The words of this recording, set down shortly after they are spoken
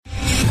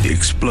The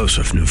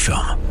explosive new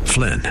film,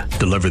 Flynn,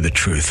 deliver the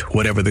truth,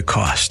 whatever the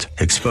cost,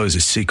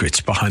 exposes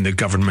secrets behind the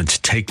government's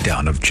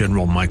takedown of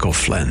General Michael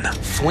Flynn.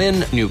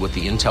 Flynn knew what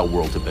the intel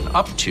world had been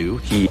up to.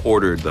 He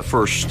ordered the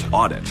first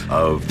audit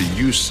of the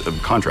use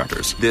of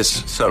contractors.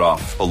 This set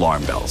off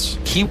alarm bells.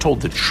 He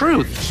told the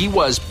truth. He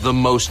was the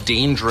most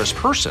dangerous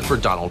person for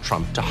Donald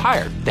Trump to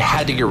hire. They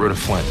had to get rid of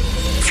Flynn.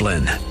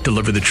 Flynn,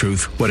 deliver the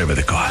truth, whatever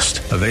the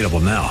cost. Available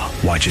now.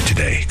 Watch it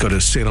today. Go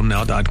to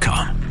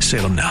salemnow.com.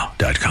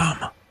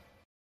 salemnow.com.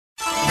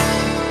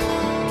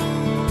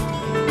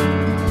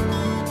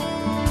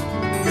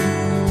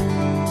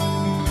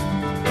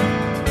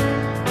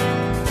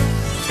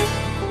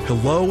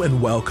 Hello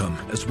and welcome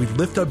as we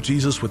lift up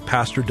Jesus with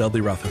Pastor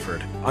Dudley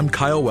Rutherford. I'm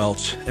Kyle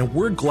Welch, and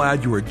we're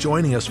glad you are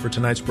joining us for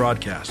tonight's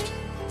broadcast.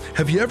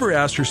 Have you ever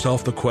asked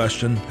yourself the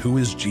question, who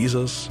is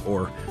Jesus?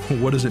 Or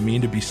what does it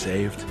mean to be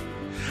saved?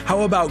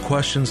 How about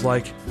questions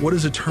like, what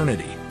is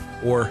eternity?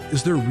 Or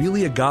is there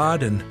really a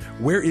God, and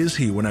where is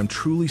he when I'm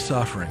truly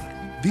suffering?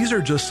 These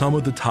are just some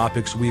of the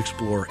topics we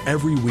explore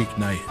every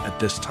weeknight at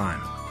this time.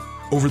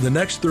 Over the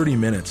next 30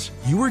 minutes,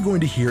 you are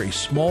going to hear a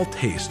small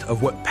taste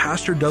of what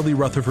Pastor Dudley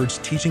Rutherford's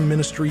teaching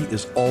ministry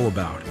is all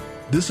about.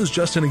 This is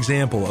just an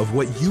example of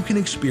what you can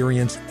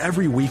experience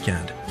every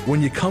weekend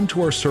when you come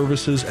to our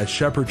services at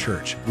Shepherd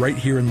Church right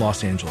here in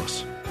Los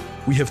Angeles.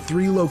 We have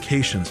 3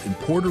 locations in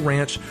Porter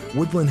Ranch,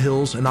 Woodland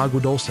Hills, and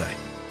Agua Dulce.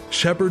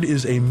 Shepherd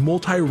is a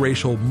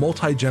multiracial,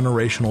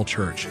 multi-generational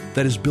church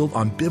that is built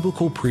on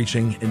biblical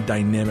preaching and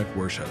dynamic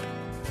worship.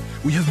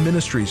 We have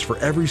ministries for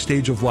every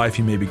stage of life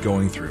you may be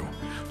going through.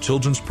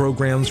 Children's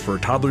programs for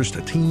toddlers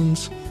to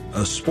teens,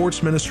 a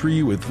sports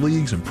ministry with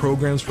leagues and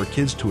programs for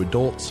kids to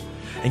adults,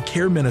 and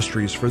care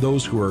ministries for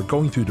those who are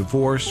going through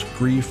divorce,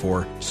 grief,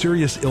 or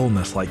serious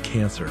illness like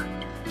cancer.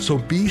 So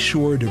be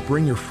sure to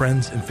bring your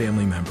friends and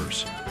family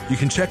members. You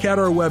can check out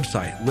our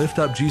website,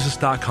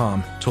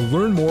 liftupjesus.com, to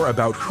learn more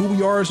about who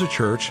we are as a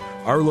church,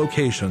 our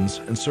locations,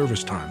 and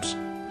service times.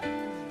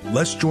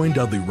 Let's join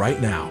Dudley right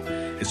now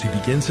as he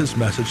begins his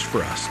message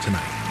for us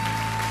tonight.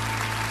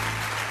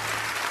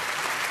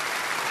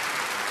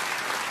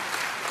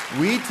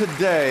 We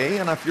today,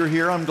 and if you're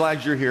here, I'm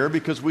glad you're here,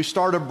 because we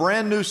start a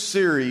brand new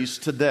series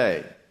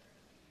today.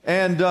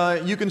 And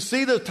you can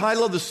see the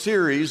title of the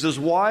series is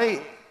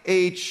YHWH.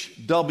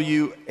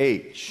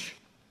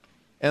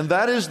 And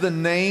that is the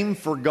name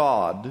for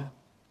God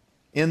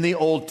in the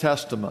Old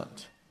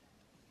Testament.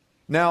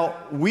 Now,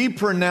 we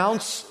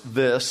pronounce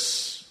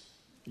this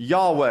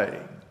Yahweh.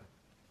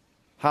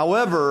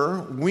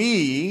 However,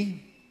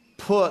 we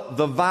put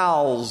the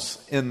vowels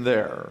in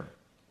there.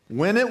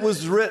 When it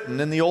was written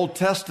in the Old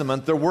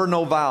Testament, there were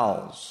no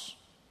vowels.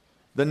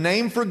 The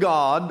name for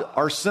God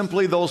are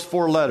simply those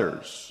 4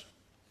 letters.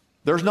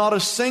 There's not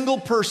a single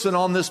person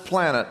on this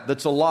planet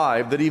that's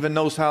alive that even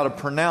knows how to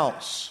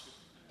pronounce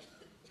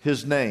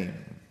his name.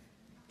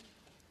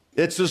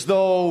 It's as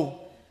though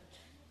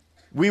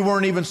we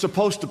weren't even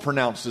supposed to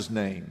pronounce his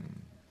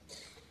name.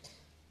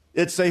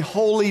 It's a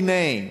holy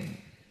name.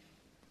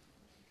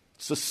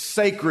 It's a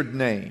sacred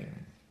name.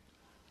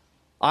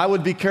 I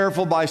would be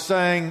careful by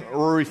saying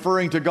or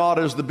referring to God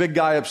as the big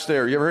guy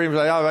upstairs. You ever hear him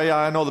say, oh, yeah,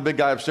 I know the big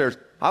guy upstairs.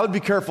 I would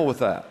be careful with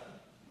that.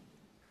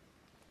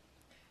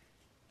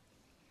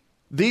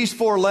 These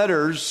 4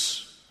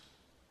 letters,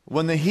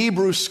 when the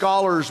Hebrew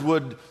scholars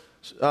would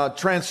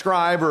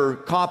transcribe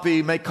or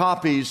make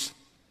copies,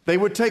 they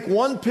would take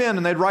one pen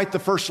and they'd write the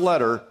first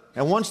letter.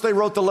 And once they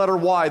wrote the letter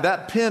Y,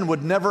 that pen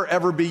would never,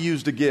 ever be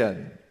used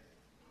again.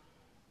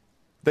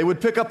 They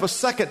would pick up a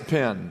second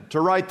pen to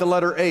write the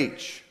letter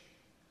H.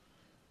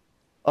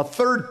 A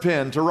third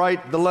pen to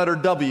write the letter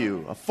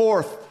W, a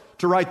fourth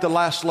to write the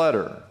last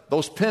letter.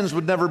 Those pens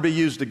would never be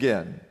used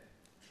again.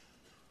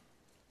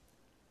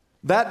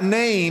 That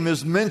name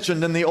is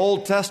mentioned in the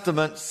Old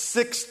Testament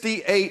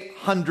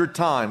 6,800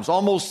 times,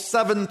 almost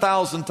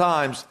 7,000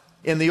 times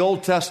in the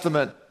Old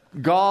Testament.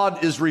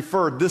 God is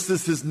referred. This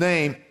is his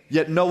name,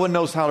 yet no one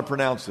knows how to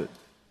pronounce it.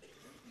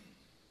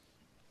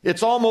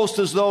 It's almost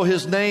as though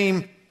his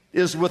name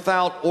is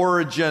without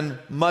origin,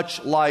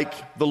 much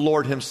like the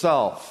Lord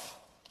himself.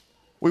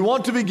 We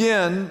want to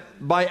begin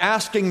by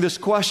asking this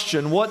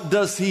question, what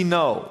does he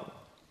know?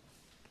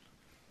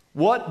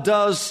 What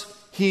does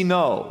he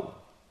know?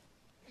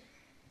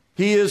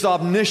 He is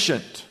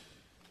omniscient.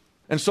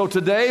 And so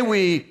today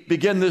we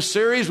begin this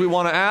series. We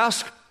want to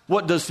ask,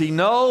 what does he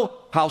know?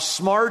 How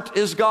smart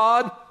is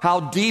God? How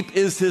deep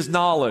is his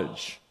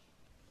knowledge?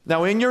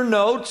 Now in your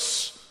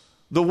notes,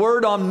 the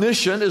word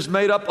omniscient is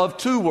made up of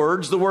 2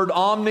 words, the word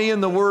omni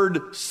and the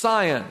word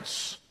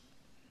science.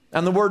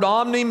 And the word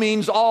omni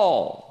means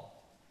all.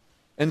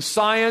 And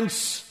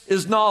science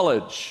is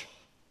knowledge.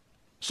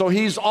 So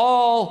he's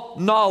all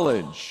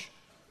knowledge,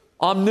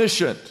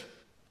 omniscient.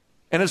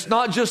 And it's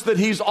not just that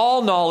he's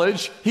all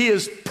knowledge, he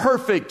is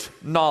perfect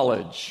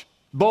knowledge,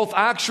 both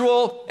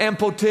actual and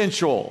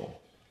potential.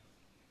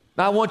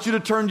 Now I want you to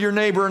turn to your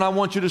neighbor and I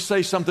want you to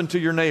say something to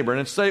your neighbor,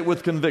 and say it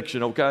with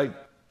conviction, okay?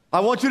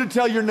 I want you to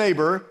tell your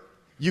neighbor,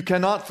 you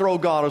cannot throw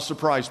God a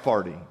surprise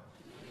party.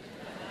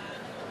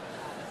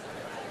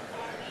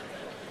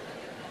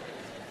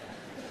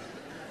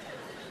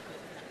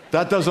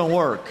 That doesn't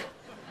work.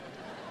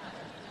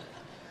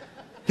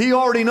 He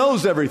already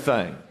knows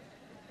everything.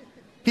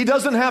 He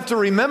doesn't have to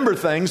remember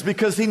things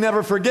because he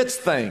never forgets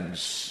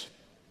things.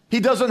 He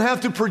doesn't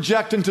have to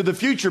project into the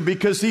future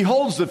because he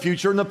holds the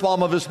future in the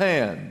palm of his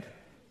hand.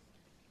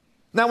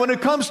 Now, when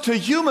it comes to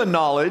human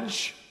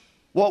knowledge,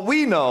 what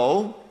we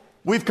know,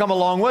 we've come a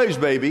long ways,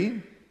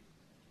 baby.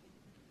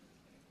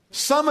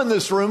 Some in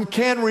this room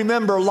can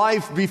remember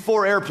life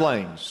before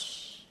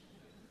airplanes.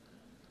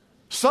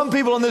 Some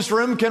people in this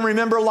room can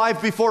remember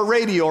life before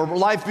radio or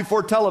life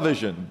before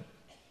television.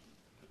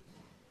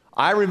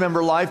 I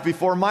remember life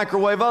before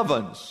microwave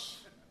ovens.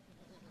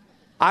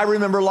 I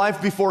remember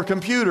life before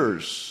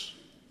computers.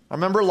 I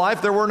remember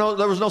life, there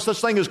was no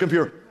such thing as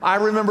computer. I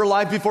remember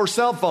life before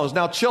cell phones.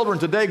 Now, children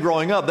today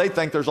growing up, they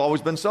think there's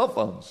always been cell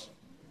phones.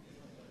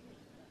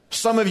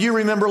 Some of you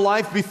remember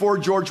life before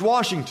George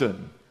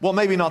Washington. Well,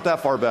 maybe not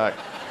that far back.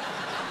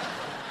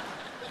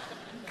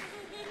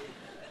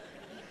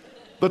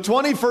 The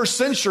 21st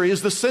century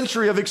is the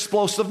century of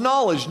explosive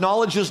knowledge.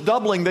 Knowledge is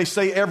doubling, they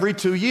say, every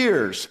 2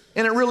 years.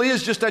 And it really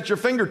is just at your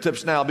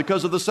fingertips now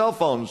because of the cell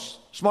phones,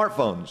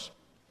 smartphones.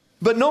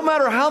 But no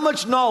matter how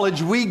much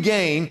knowledge we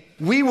gain,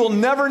 we will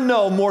never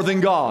know more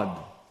than God.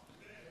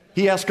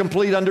 He has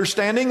complete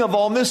understanding of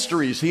all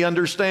mysteries. He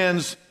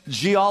understands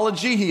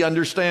geology. He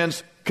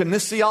understands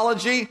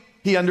kinesiology.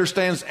 He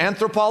understands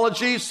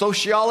anthropology,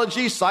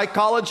 sociology,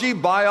 psychology,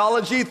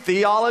 biology,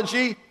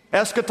 theology,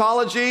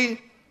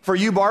 eschatology. For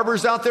you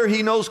barbers out there,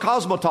 he knows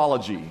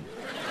cosmetology.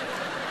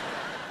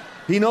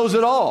 He knows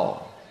it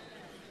all.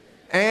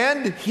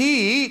 And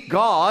he,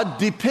 God,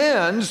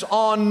 depends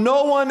on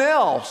no one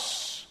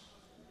else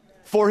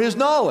for his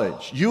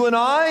knowledge. You and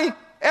I,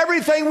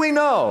 everything we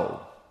know,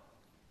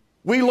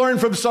 we learn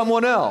from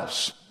someone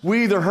else.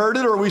 We either heard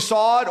it or we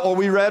saw it or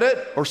we read it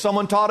or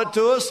someone taught it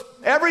to us.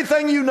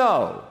 Everything you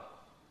know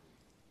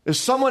is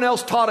someone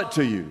else taught it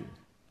to you.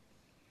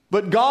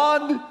 But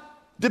God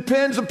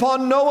depends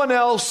upon no one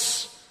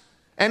else,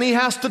 and he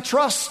has to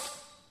trust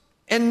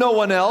in no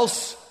one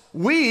else.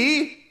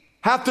 We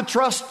have to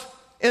trust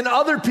in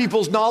other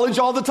people's knowledge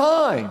all the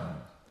time.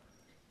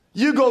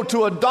 You go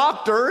to a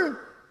doctor,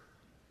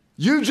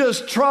 you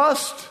just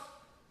trust.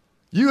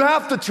 You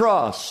have to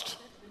trust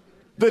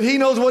that he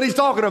knows what he's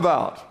talking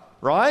about,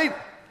 right?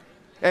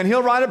 And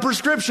he'll write a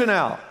prescription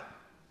out.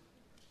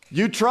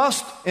 You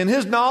trust in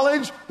his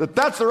knowledge that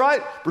that's the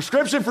right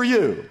prescription for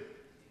you.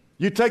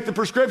 You take the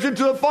prescription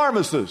to a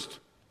pharmacist.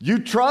 You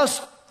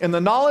trust in the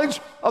knowledge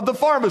of the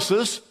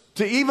pharmacist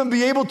to even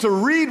be able to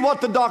read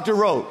what the doctor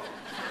wrote.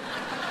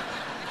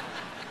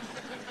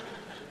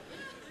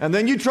 And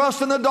then you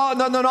trust in the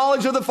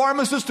knowledge of the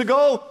pharmacist to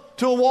go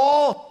to a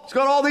wall. It's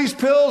got all these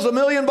pills, 1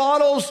 million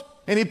bottles,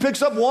 and he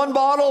picks up one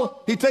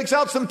bottle, he takes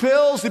out some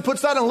pills, he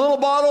puts that in a little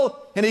bottle,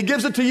 and he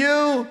gives it to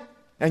you.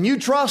 And you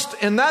trust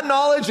in that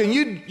knowledge, and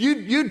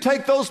you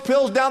take those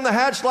pills down the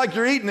hatch like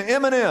you're eating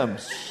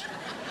M&Ms.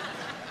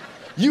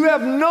 You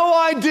have no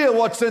idea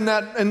what's in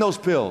those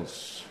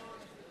pills.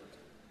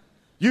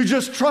 You're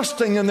just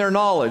trusting in their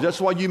knowledge. That's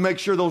why you make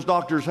sure those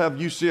doctors have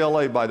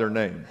UCLA by their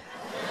name.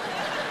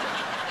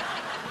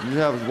 You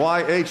have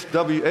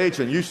YHWH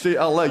and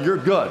UCLA, you're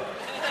good.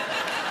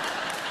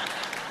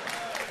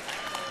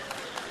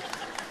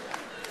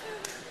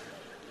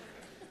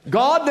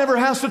 God never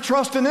has to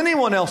trust in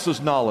anyone else's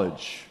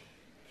knowledge.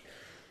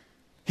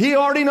 He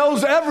already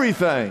knows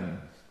everything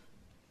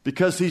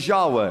because he's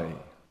Yahweh.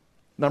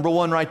 Number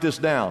one, write this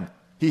down.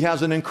 He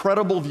has an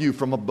incredible view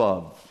from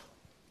above.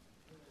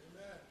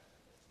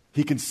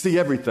 He can see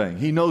everything.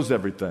 He knows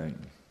everything.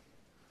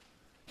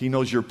 He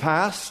knows your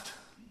past.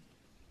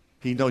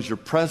 He knows your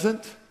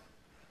present.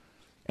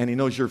 And he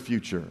knows your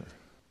future.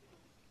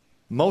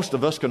 Most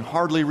of us can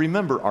hardly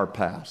remember our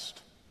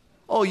past.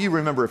 Oh, you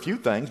remember a few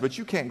things, but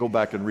you can't go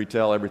back and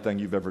retell everything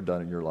you've ever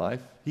done in your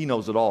life. He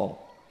knows it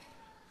all.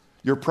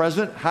 Your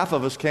present, half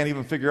of us can't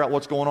even figure out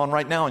what's going on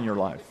right now in your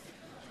life.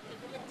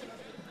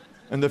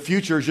 And the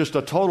future is just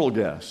a total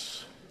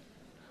guess.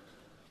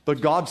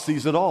 But God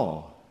sees it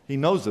all. He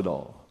knows it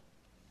all.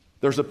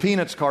 There's a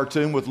Peanuts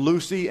cartoon with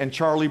Lucy and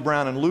Charlie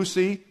Brown, and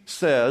Lucy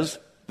says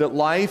that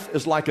life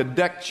is like a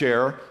deck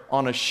chair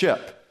on a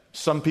ship.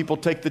 Some people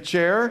take the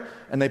chair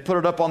and they put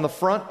it up on the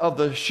front of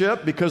the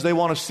ship because they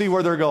want to see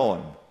where they're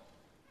going.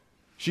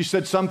 She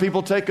said some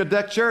people take a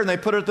deck chair and they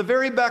put it at the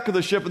very back of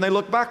the ship and they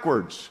look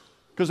backwards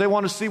because they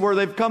want to see where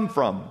they've come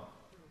from.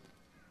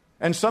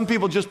 And some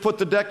people just put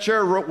the deck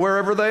chair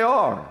wherever they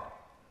are.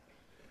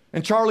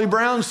 And Charlie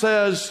Brown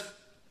says,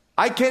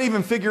 I can't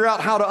even figure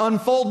out how to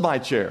unfold my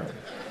chair.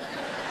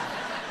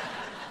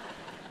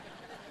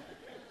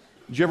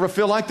 Did you ever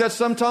feel like that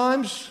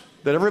sometimes?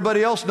 That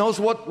everybody else knows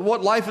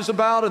what life is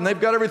about and they've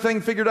got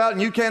everything figured out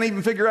and you can't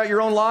even figure out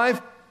your own life?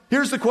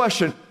 Here's the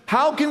question.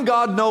 How can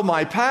God know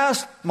my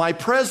past, my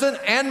present,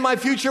 and my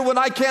future when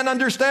I can't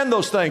understand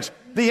those things?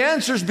 The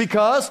answer is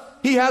because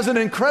he has an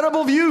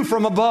incredible view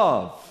from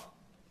above.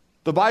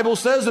 The Bible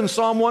says in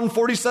Psalm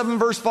 147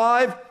 verse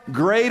 5,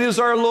 great is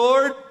our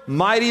Lord,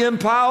 mighty in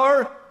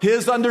power,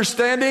 his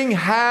understanding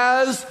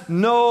has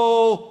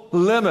no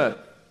limit.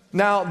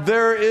 Now,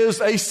 there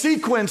is a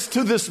sequence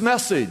to this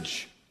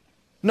message.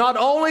 Not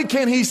only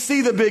can he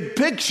see the big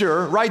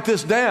picture, write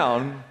this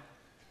down,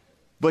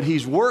 but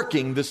he's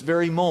working this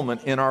very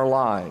moment in our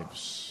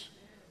lives.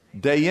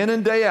 Day in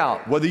and day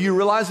out, whether you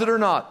realize it or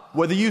not,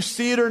 whether you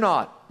see it or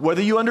not,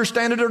 whether you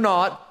understand it or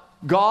not,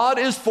 God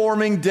is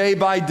forming day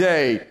by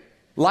day.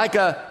 Like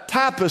a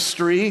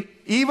tapestry,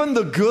 even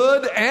the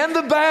good and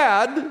the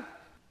bad,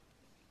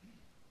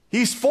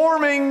 He's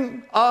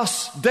forming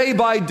us day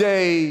by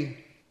day,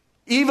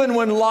 even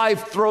when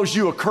life throws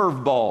you a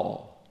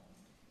curveball.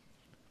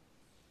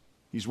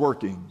 He's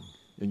working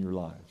in your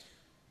lives.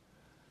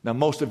 Now,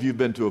 most of you have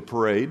been to a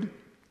parade.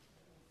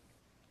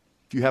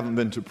 If you haven't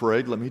been to a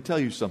parade, let me tell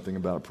you something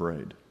about a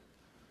parade.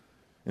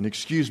 And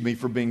excuse me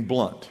for being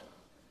blunt.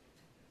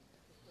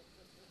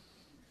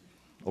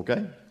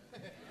 Okay?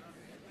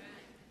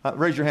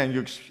 Raise your hand.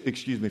 You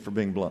excuse me for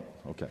being blunt.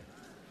 Okay.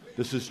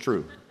 This is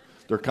true.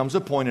 There comes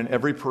a point in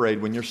every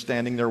parade when you're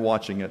standing there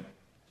watching it,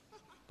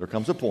 there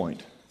comes a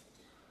point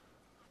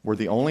where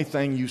the only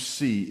thing you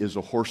see is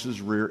a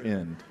horse's rear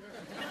end.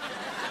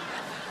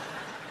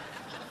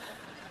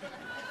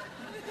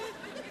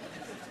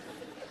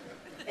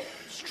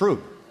 It's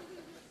true.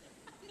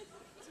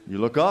 You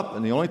look up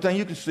and the only thing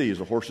you can see is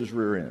a horse's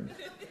rear end.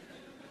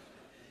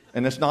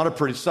 And it's not a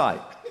pretty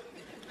sight.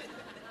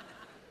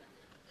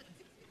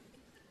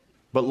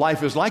 But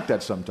life is like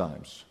that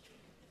sometimes.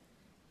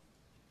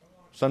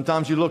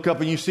 Sometimes you look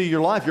up and you see your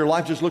life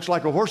just looks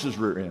like a horse's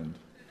rear end.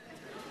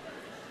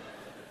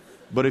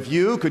 But if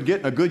you could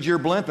get in a Goodyear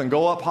blimp and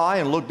go up high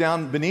and look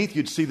down beneath,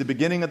 you'd see the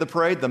beginning of the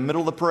parade, the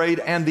middle of the parade,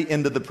 and the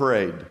end of the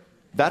parade.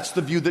 That's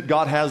the view that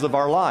God has of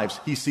our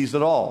lives. He sees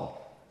it all.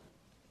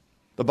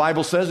 The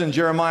Bible says in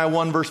Jeremiah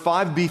 1 verse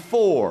 5,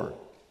 Before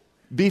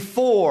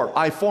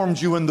I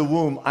formed you in the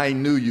womb, I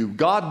knew you.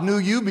 God knew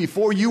you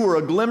before you were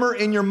a glimmer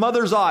in your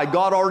mother's eye.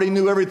 God already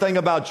knew everything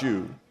about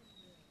you.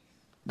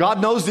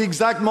 God knows the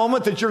exact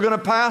moment that you're going to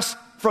pass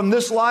from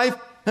this life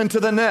into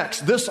the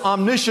next. This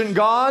omniscient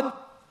God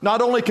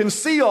not only can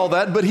see all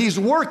that, but He's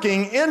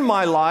working in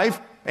my life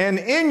and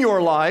in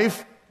your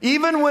life,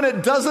 even when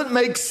it doesn't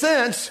make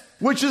sense,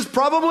 which is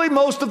probably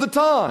most of the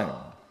time.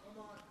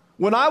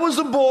 When I was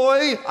a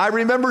boy, I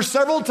remember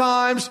several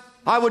times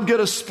I would get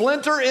a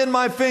splinter in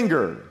my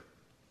finger,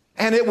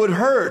 and it would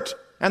hurt,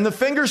 and the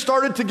finger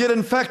started to get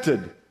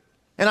infected.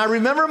 And I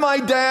remember my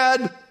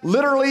dad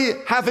literally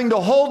having to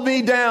hold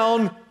me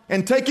down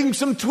and taking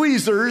some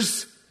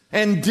tweezers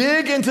and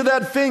dig into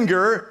that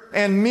finger,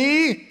 and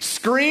me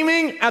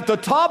screaming at the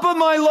top of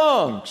my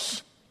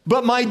lungs.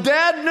 But my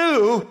dad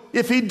knew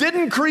if he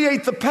didn't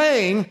create the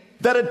pain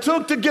that it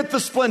took to get the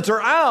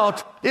splinter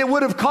out, it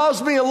would have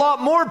caused me a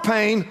lot more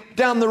pain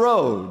down the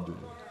road.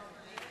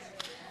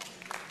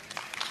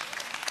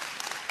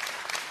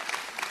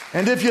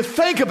 And if you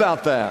think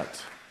about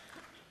that,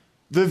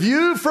 the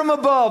view from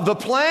above, the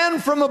plan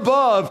from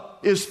above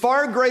is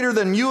far greater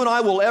than you and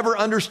I will ever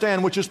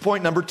understand, which is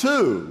point number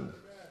 2.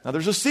 Now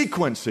there's a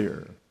sequence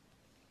here.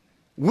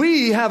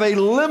 We have a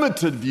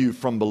limited view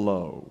from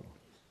below.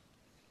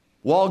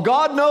 While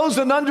God knows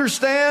and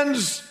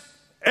understands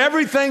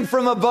everything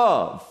from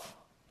above,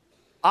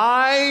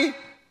 no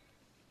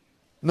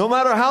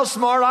matter how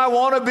smart I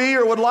want to be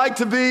or would like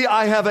to be,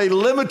 I have a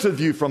limited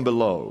view from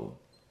below.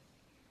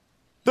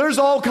 There's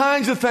all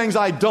kinds of things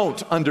I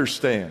don't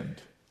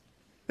understand.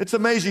 It's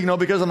amazing,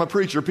 because I'm a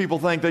preacher, people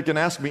think they can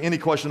ask me any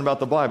question about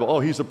the Bible.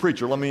 Oh, he's a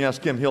preacher, let me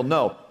ask him, he'll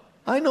know.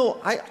 I know,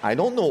 I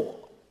don't know.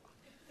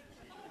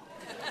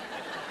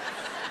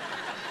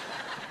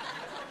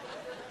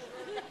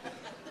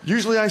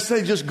 Usually I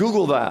say, just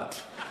Google that.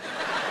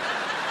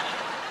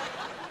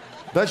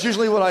 That's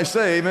usually what I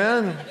say,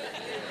 amen?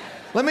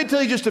 Let me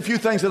tell you just a few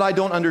things that I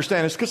don't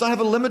understand. It's because I have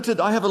a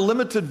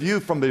limited view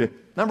from the...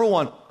 Number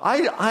one,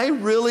 I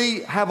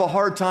really have a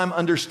hard time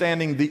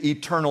understanding the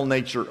eternal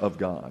nature of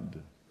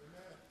God.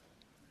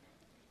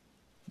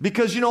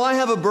 Because, I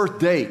have a birth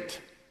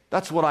date.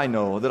 That's what I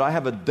know, that I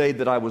have a date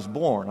that I was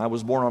born. I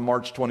was born on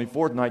March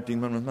 24th,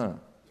 1999.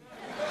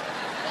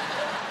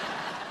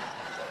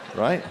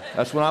 Right?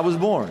 That's when I was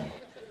born.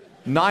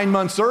 9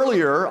 months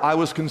earlier, I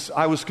was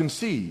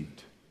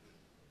conceived.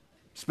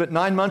 Spent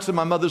 9 months in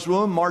my mother's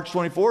womb, March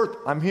 24th.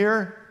 I'm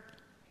here.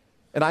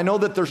 And I know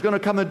that there's going to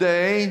come a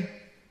day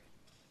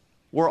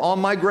where on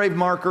my grave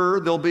marker,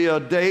 there'll be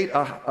a date,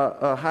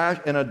 a hash,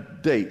 and a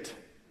date.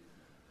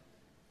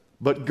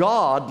 But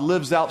God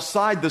lives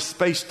outside the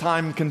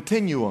space-time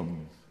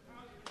continuum.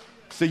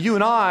 So you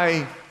and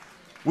I,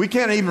 we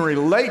can't even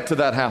relate to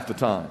that half the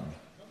time.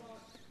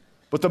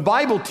 But the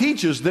Bible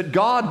teaches that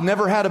God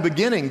never had a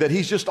beginning, that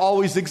He's just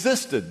always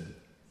existed.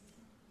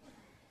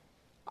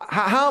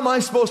 How am I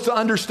supposed to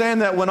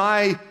understand that when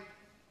I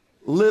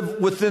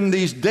live within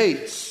these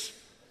dates?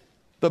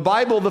 The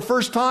Bible, the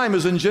first time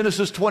is in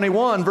Genesis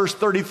 21, verse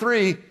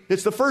 33.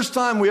 It's the first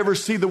time we ever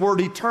see the word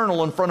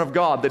eternal in front of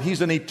God, that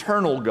He's an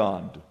eternal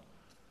God.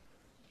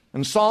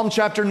 In Psalm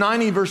chapter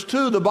 90, verse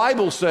 2, the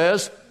Bible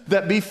says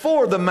that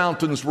before the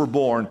mountains were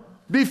born,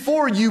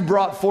 before you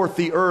brought forth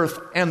the earth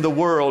and the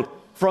world,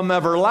 From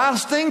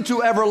everlasting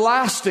to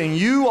everlasting,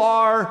 you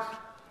are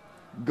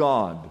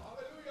God.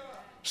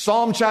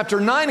 Psalm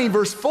chapter 90,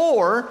 verse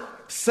 4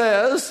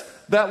 says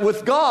that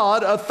with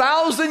God,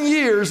 1,000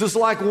 years is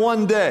like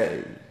one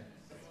day.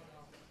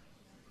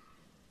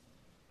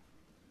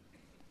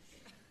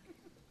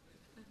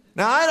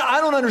 Now,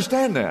 I don't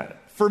understand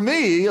that. For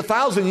me,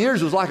 1,000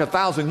 years is like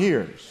 1,000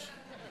 years.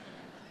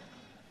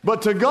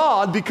 But to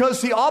God,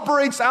 because He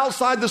operates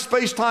outside the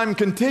space-time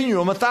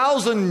continuum,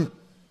 1,000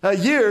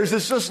 years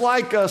is just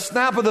like a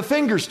snap of the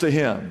fingers to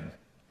Him.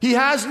 He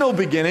has no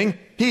beginning.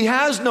 He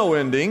has no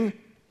ending.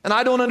 And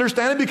I don't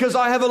understand it because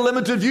I have a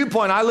limited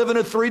viewpoint. I live in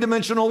a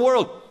 3-dimensional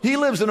world. He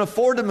lives in a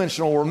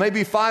 4-dimensional world,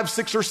 maybe 5,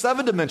 6, or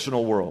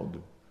 7-dimensional world.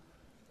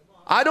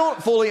 I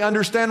don't fully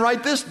understand,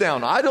 write this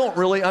down. I don't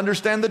really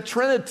understand the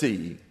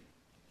Trinity.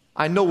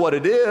 I know what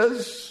it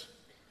is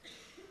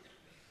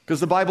because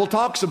the Bible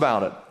talks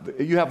about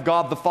it. You have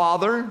God the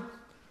Father,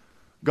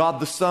 God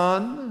the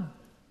Son,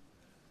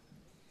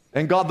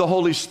 and God the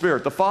Holy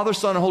Spirit. The Father,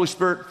 Son, and Holy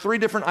Spirit, 3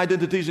 different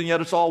identities, and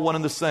yet it's all one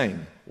and the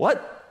same.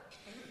 What?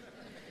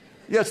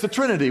 Yeah, it's the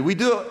Trinity. We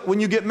do it when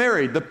you get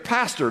married. The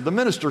pastor, the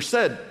minister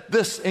said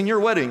this in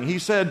your wedding. He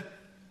said,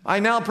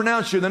 I now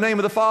pronounce you in the name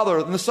of the Father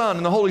and the Son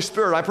and the Holy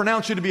Spirit. I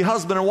pronounce you to be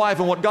husband and wife,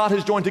 and what God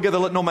has joined together,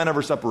 let no man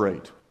ever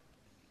separate.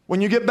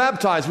 When you get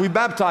baptized, we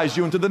baptize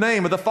you into the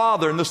name of the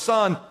Father and the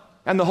Son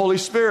and the Holy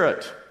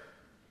Spirit.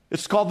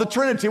 It's called the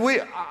Trinity.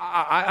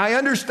 I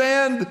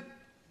understand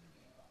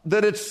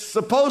that it's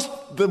supposed,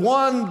 the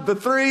 1, the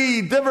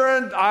 3,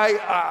 different.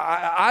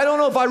 I don't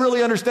know if I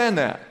really understand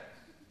that.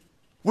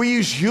 We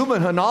use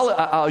human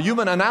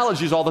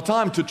analogies all the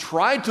time to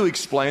try to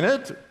explain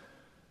it.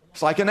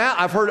 It's like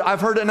I've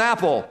heard an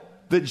apple,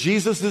 that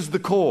Jesus is the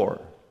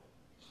core,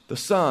 the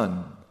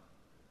Son.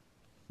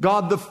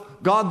 God,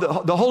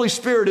 the Holy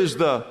Spirit is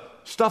the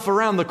stuff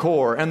around the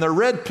core, and the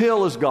red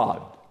pill is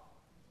God.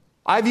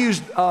 I've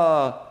used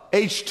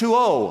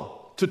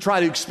H2O to try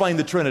to explain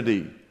the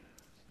Trinity.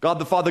 God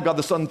the Father, God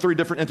the Son, 3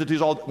 different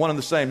entities, all one and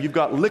the same. You've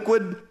got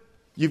liquid.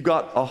 You've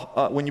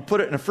got, when you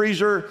put it in a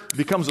freezer, it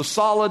becomes a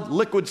solid,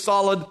 liquid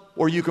solid,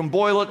 or you can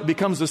boil it, it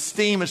becomes a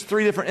steam. It's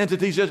 3 different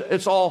entities.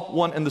 It's all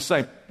one and the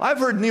same. I've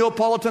heard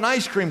Neapolitan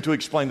ice cream to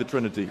explain the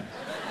Trinity.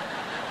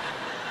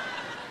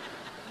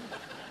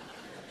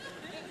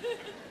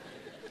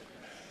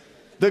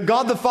 That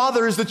God the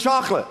Father is the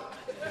chocolate.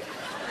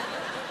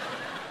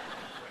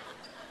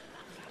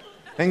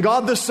 And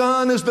God the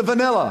Son is the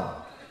vanilla.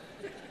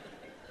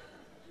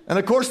 And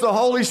of course the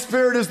Holy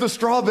Spirit is the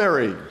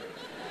strawberry.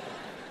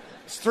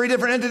 It's 3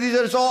 different entities,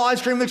 and it's all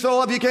ice cream mixed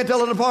all up. You can't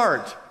tell it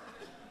apart.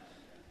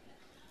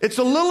 It's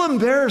a little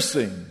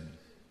embarrassing,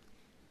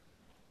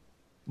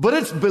 but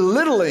it's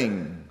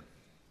belittling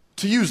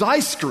to use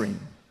ice cream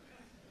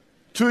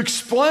to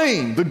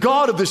explain the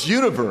God of this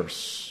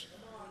universe.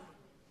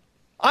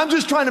 I'm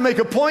just trying to make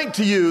a point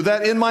to you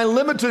that in my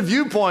limited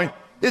viewpoint,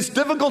 it's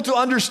difficult to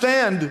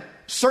understand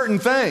certain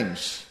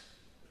things.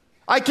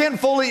 I can't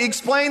fully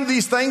explain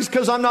these things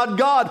because I'm not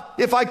God.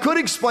 If I could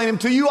explain them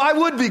to you, I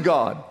would be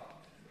God.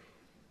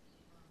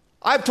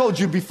 I've told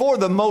you before,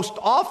 the most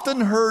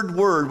often heard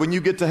word when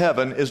you get to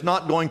heaven is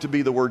not going to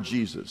be the word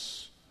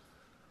Jesus.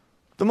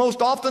 The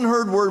most often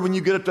heard word when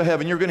you get up to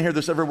heaven, you're going to hear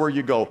this everywhere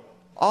you go.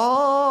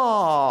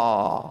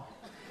 Ah.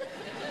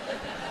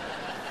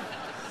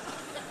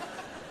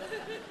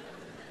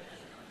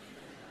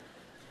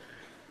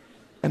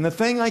 And the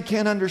thing I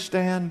can't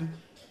understand,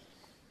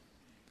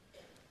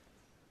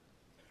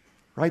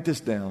 write this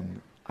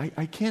down.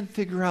 I can't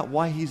figure out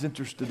why He's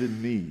interested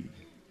in me.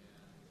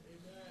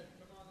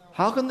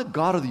 How can the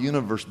God of the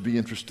universe be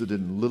interested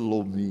in little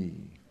old me?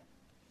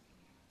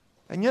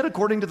 And yet,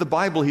 according to the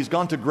Bible, He's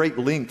gone to great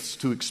lengths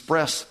to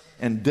express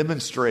and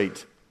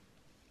demonstrate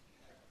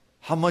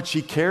how much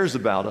He cares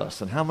about us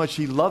and how much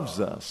He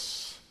loves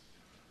us.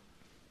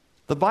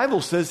 The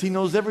Bible says He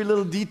knows every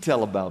little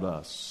detail about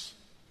us.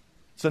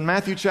 It's in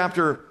Matthew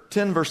chapter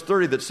 10, verse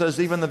 30 that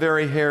says, even the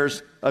very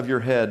hairs of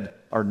your head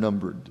are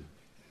numbered.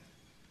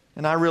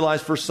 And I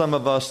realize for some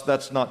of us,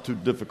 that's not too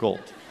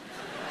difficult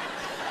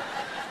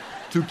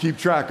to keep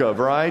track of,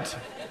 right?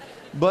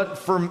 But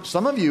for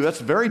some of you, that's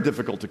very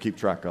difficult to keep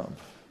track of.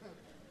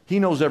 He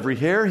knows every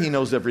hair. He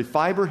knows every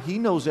fiber. He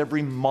knows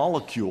every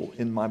molecule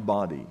in my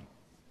body.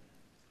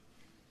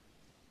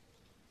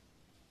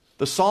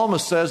 The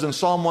psalmist says in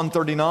Psalm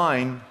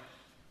 139,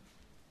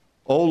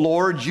 O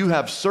Lord, you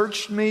have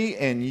searched me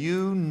and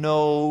you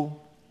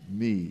know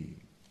me.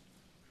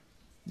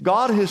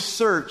 God has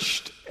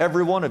searched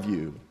every one of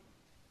you.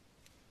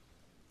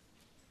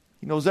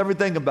 He knows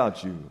everything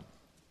about you.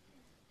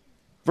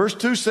 Verse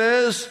 2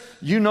 says,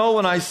 you know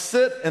when I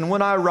sit and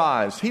when I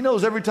rise. He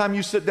knows every time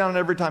you sit down and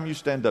every time you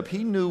stand up.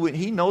 He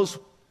knows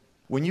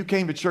when you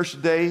came to church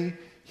today,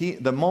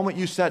 the moment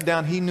you sat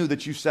down, He knew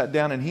that you sat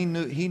down, and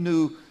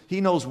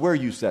He knows where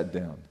you sat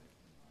down.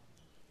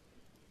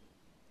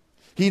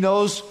 He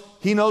knows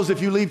if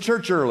you leave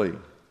church early.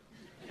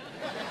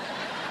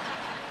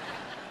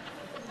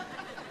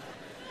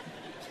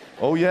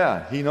 Oh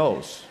yeah, He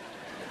knows.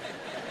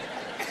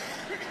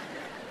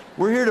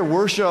 We're here to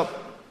worship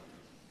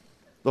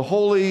the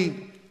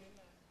holy,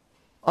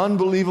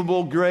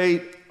 unbelievable,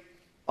 great,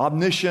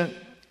 omniscient,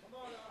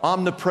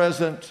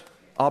 omnipresent,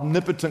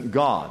 omnipotent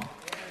God.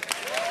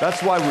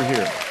 That's why we're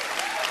here.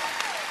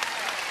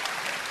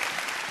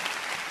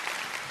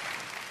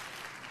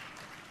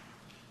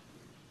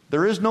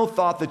 There is no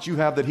thought that you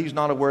have that He's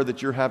not aware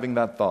that you're having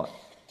that thought.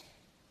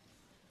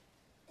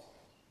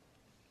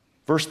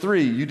 Verse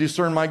 3, you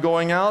discern my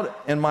going out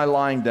and my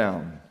lying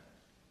down.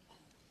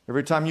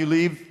 Every time you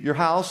leave your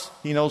house,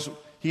 He knows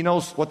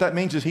what that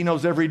means is He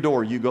knows every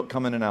door you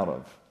come in and out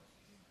of.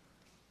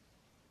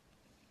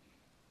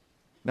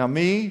 Now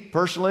me,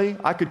 personally,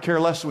 I could care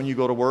less when you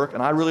go to work,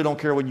 and I really don't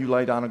care when you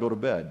lay down and go to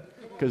bed,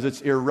 because it's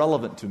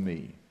irrelevant to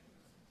me.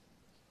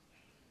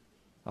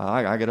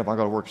 I get up, I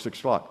go to work at 6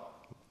 o'clock.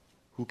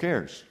 Who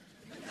cares?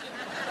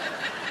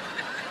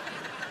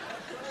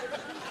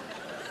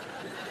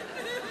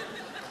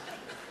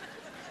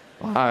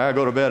 I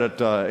go to bed at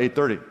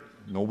 8:30.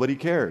 Nobody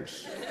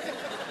cares.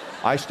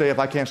 I stay, if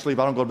I can't sleep,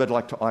 I don't go to bed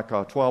like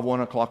 12,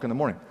 1 o'clock in the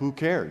morning. Who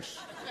cares?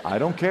 I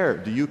don't care.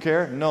 Do you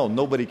care? No,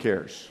 nobody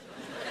cares.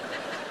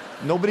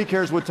 Nobody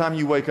cares what time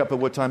you wake up at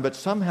what time, but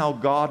somehow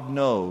God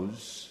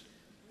knows.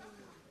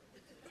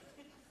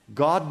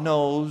 God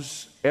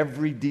knows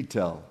every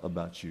detail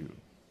about you.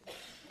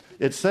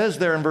 It says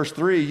there in verse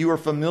 3, you are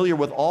familiar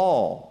with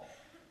all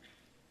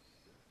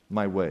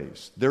my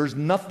ways. There's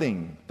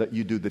nothing that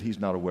you do that He's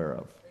not aware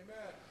of. Amen.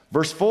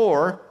 Verse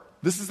 4,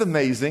 this is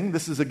amazing.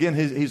 This is, again,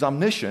 He's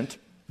omniscient.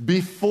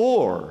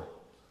 Before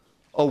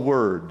a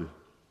word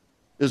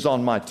is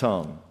on my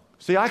tongue.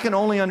 See, I can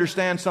only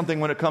understand something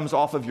when it comes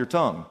off of your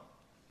tongue.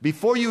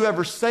 Before you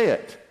ever say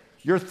it,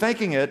 you're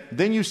thinking it,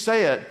 then you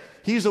say it.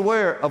 He's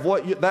aware of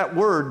that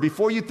word.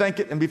 Before you think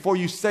it and before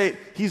you say it,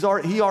 He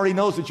already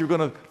knows that you're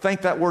going to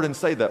think that word and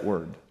say that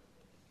word.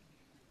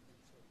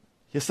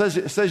 It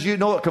says you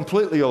know it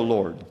completely, O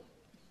Lord.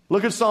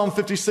 Look at Psalm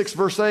 56,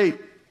 verse 8.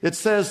 It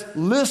says,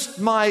 list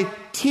my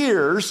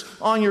tears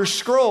on your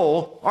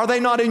scroll. Are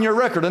they not in your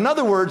record? In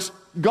other words,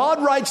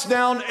 God writes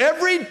down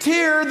every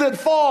tear that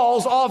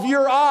falls off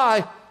your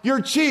eye,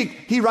 your cheek.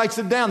 He writes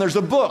it down. There's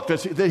a book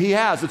that He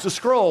has. It's a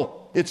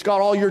scroll. It's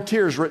got all your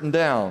tears written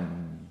down.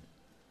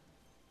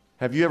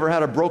 Have you ever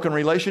had a broken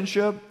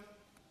relationship?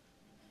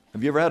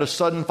 Have you ever had a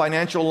sudden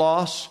financial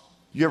loss?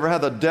 You ever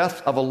had the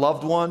death of a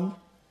loved one?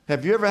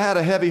 Have you ever had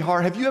a heavy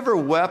heart? Have you ever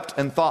wept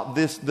and thought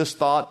this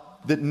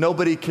thought that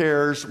nobody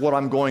cares what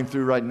I'm going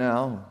through right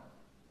now?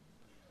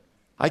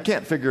 I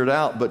can't figure it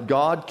out, but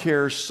God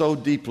cares so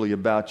deeply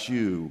about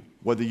you,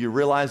 whether you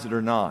realize it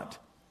or not.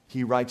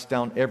 He writes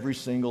down every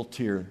single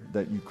tear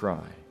that you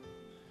cry.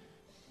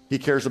 He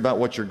cares about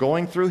what you're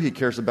going through. He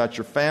cares about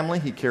your family.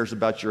 He cares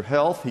about your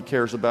health. He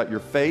cares about your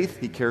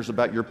faith. He cares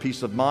about your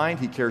peace of mind.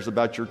 He cares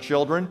about your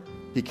children.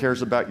 He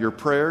cares about your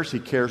prayers. He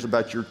cares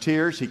about your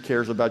tears. He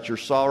cares about your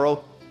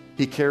sorrow.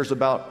 He cares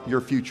about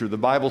your future. The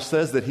Bible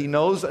says that He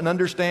knows and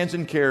understands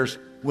and cares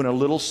when a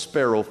little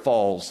sparrow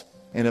falls.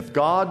 And if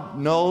God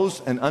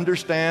knows and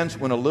understands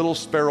when a little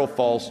sparrow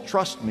falls,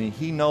 trust me,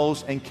 He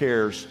knows and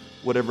cares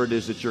whatever it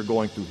is that you're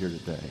going through here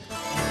today.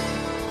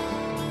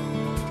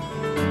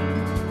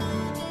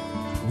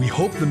 We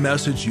hope the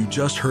message you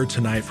just heard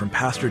tonight from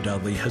Pastor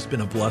Dudley has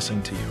been a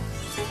blessing to you.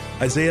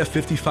 Isaiah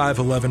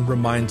 55:11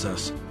 reminds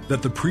us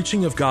that the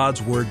preaching of God's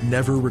word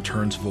never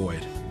returns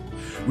void.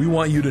 We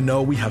want you to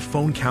know we have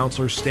phone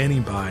counselors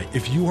standing by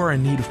if you are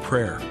in need of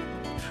prayer.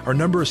 Our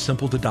number is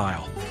simple to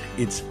dial.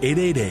 It's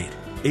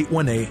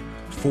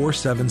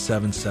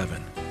 888-818-4777.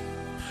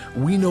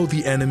 We know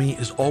the enemy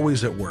is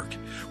always at work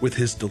with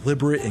his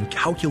deliberate and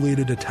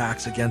calculated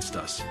attacks against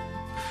us.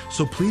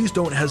 So please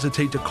don't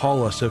hesitate to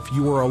call us if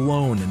you are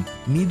alone and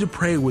need to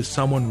pray with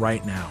someone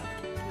right now.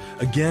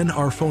 Again,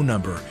 our phone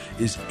number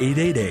is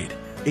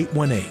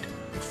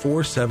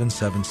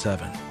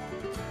 888-818-4777.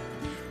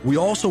 We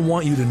also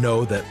want you to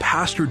know that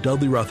Pastor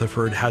Dudley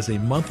Rutherford has a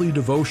monthly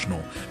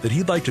devotional that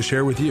he'd like to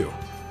share with you.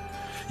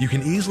 You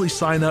can easily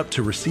sign up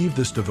to receive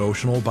this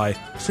devotional by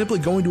simply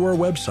going to our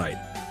website,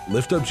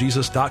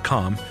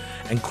 liftupjesus.com,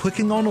 and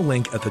clicking on a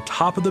link at the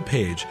top of the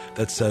page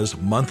that says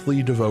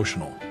Monthly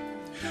Devotional.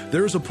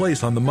 There is a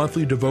place on the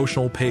monthly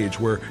devotional page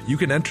where you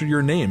can enter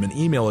your name and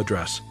email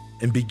address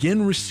and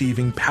begin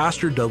receiving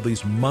Pastor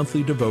Dudley's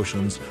monthly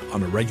devotions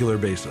on a regular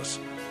basis.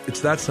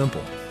 It's that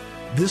simple.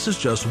 This is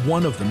just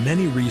one of the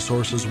many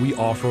resources we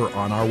offer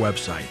on our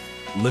website,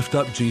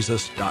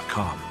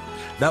 liftupjesus.com.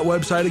 That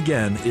website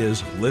again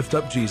is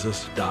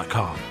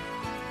liftupjesus.com.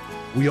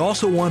 We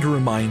also want to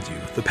remind you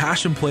the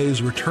Passion Play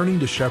is returning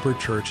to Shepherd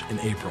Church in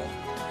April.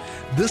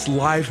 This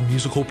live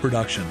musical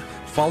production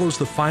follows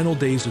the final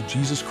days of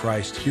Jesus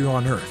Christ here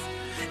on earth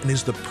and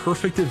is the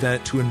perfect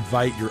event to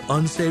invite your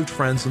unsaved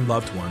friends and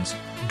loved ones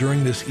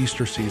during this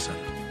Easter season.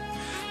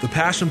 The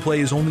Passion Play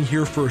is only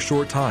here for a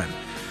short time,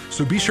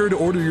 so be sure to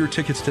order your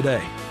tickets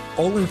today.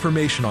 All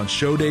information on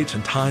show dates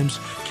and times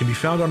can be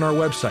found on our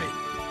website,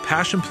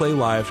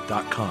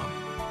 passionplaylive.com.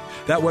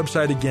 That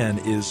website again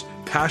is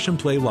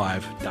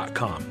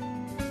passionplaylive.com.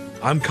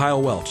 I'm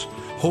Kyle Welch,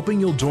 hoping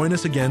you'll join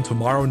us again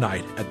tomorrow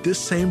night at this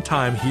same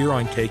time here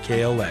on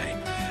KKLA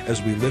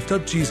as we lift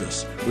up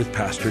Jesus with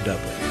Pastor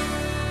Dudley.